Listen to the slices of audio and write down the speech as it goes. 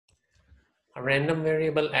A random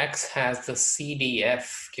variable x has the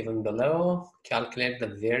CDF given below. Calculate the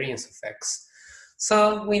variance of x.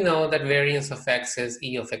 So we know that variance of x is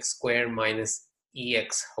e of x squared minus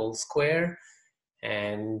ex whole square.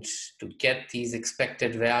 And to get these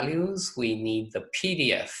expected values, we need the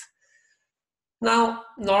PDF. Now,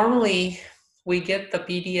 normally we get the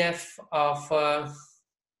PDF of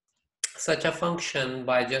such a function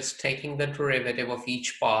by just taking the derivative of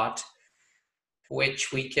each part,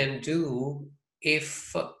 which we can do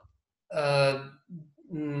if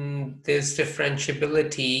there's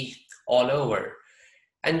differentiability all over.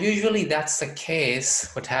 And usually that's the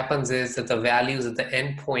case. What happens is that the values at the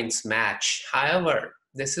endpoints match. However,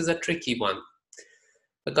 this is a tricky one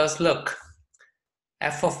because look,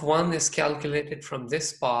 f of 1 is calculated from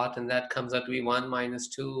this part, and that comes out to be 1 minus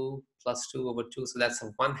 2 plus 2 over 2, so that's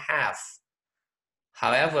a 1/2.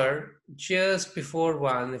 However, just before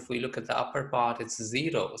 1, if we look at the upper part, it's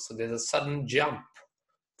 0, so there's a sudden jump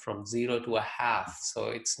from 0 to a half, so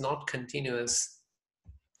it's not continuous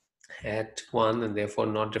at 1 and therefore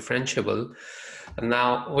not differentiable. And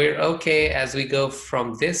now we're okay as we go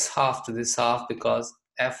from this half to this half because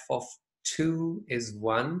f of 2 is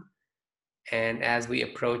 1, and as we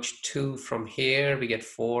approach 2 from here we get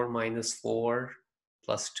 4 minus 4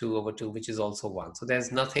 plus 2 over 2, which is also 1. So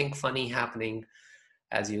there's nothing funny happening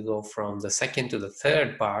as you go from the second to the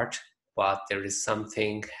third part, but there is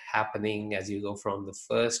something happening as you go from the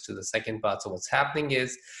first to the second part. So what's happening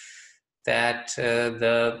is that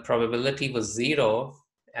the probability was 0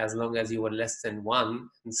 as long as you were less than 1,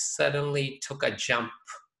 and suddenly took a jump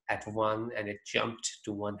at 1 and it jumped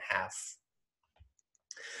to 1/2.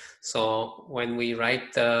 So when we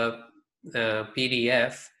write the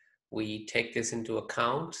PDF, we take this into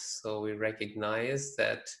account. So we recognize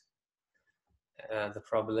that the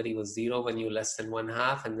probability was 0 when you're less than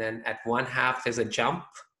 1/2, and then at 1/2 there's a jump.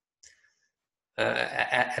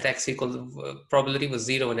 At x equals, probability was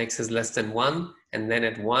 0 when x is less than 1, and then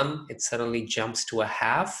at 1 it suddenly jumps to a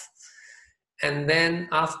half, and then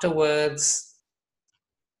afterwards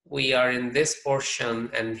we are in this portion,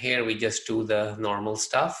 and here we just do the normal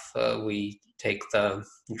stuff. We take the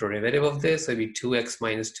derivative of this, so it'll be 2x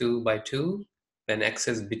minus 2 by 2 when x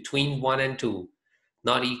is between 1 and 2,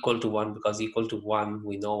 not equal to 1, because equal to 1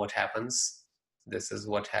 we know what happens. This is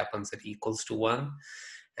what happens at equals to 1,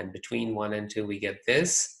 and between 1 and 2 we get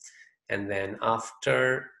this, and then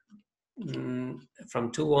after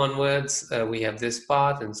from 2 onwards we have this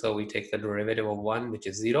part, and so we take the derivative of 1, which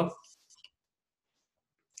is 0.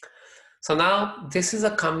 So now this is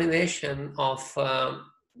a combination of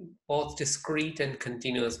both discrete and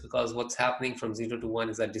continuous, because what's happening from 0 to 1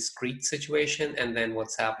 is a discrete situation, and then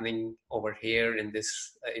what's happening over here in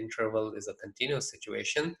this interval is a continuous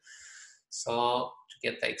situation. So to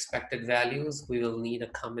get the expected values, we will need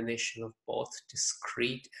a combination of both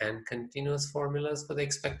discrete and continuous formulas for the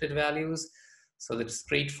expected values. So the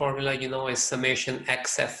discrete formula, you know, is summation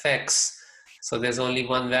xfx. So there's only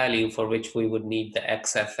one value for which we would need the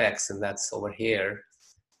xfx, and that's over here.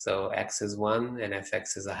 So x is 1 and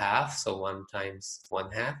fx is a half, so 1 times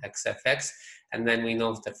 1/2 xfx. And then we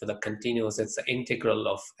know that for the continuous, it's the integral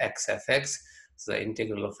of xfx. So the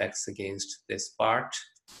integral of x against this part,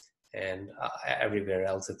 and everywhere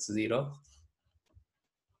else it's 0.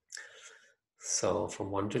 So from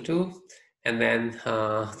 1 to 2. And then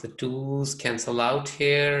the 2's cancel out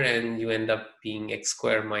here, and you end up being x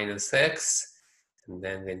squared minus x. And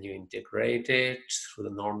then when you integrate it through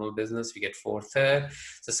the normal business, you get 4/3.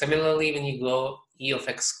 So similarly, when you go e of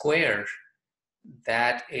x squared,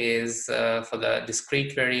 that is for the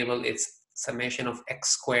discrete variable, it's summation of x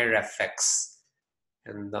squared fx.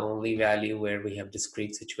 And the only value where we have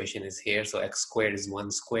discrete situation is here. So x squared is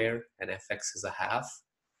 1 square and fx is a half.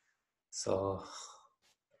 So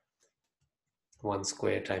 1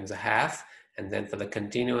 square times a half. And then for the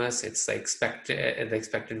continuous, it's the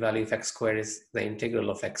expected value of x squared is the integral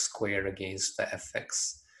of x squared against the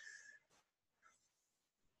fx.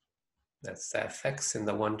 That's the fx in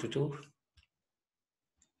the 1 to 2.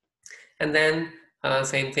 And then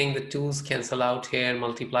same thing, the 2's cancel out here,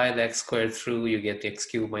 multiply the x squared through, you get x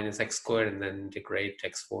cubed minus x squared, and then integrate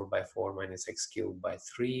x4 by 4 minus x cubed by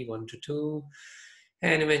 3, 1 to 2.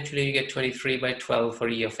 And eventually you get 23 by 12 for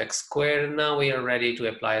e of x squared. And now we are ready to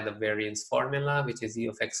apply the variance formula, which is e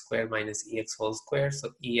of x squared minus ex whole squared.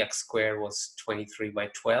 So ex squared was 23 by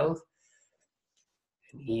 12.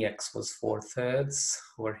 And ex was 4/3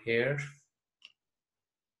 over here.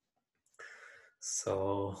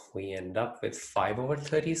 So we end up with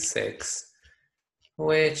 5/36,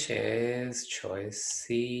 which is choice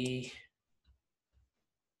C.